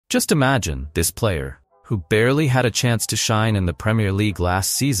Just imagine this player, who barely had a chance to shine in the Premier League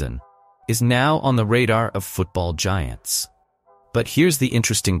last season, is now on the radar of football giants. But here's the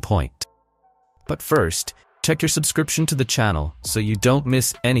interesting point. But first, check your subscription to the channel so you don't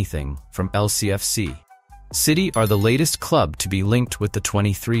miss anything from LCFC. City are the latest club to be linked with the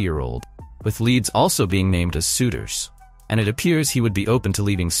 23-year-old, with Leeds also being named as suitors. And it appears he would be open to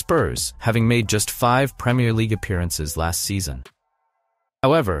leaving Spurs, having made just 5 Premier League appearances last season.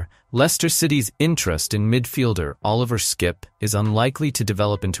 However, Leicester City's interest in midfielder Oliver Skipp is unlikely to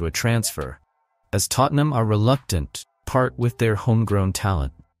develop into a transfer, as Tottenham are reluctant to part with their homegrown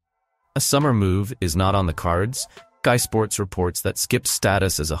talent. A summer move is not on the cards. Sky Sports reports that Skipp's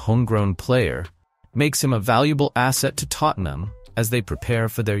status as a homegrown player makes him a valuable asset to Tottenham as they prepare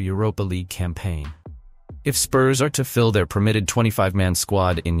for their Europa League campaign. If Spurs are to fill their permitted 25-man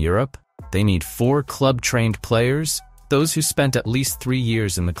squad in Europe, they need 4 club-trained players, those who spent at least 3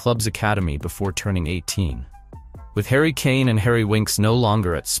 years in the club's academy before turning 18. With Harry Kane and Harry Winks no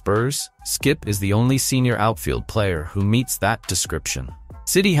longer at Spurs, Skipp is the only senior outfield player who meets that description.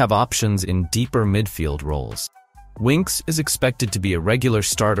 City have options in deeper midfield roles. Winks is expected to be a regular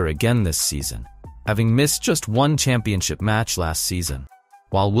starter again this season, having missed just 1 championship match last season,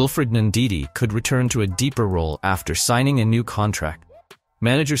 while Wilfred Ndidi could return to a deeper role after signing a new contract.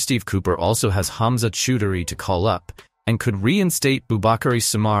 Manager Steve Cooper also has Hamza Choudhury to call up and could reinstate Boubakary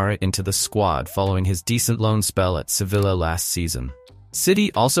Soumare into the squad following his decent loan spell at Sevilla last season.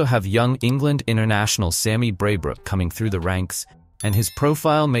 City also have young England international Sammy Braybrook coming through the ranks, and his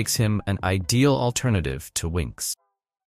profile makes him an ideal alternative to Winks.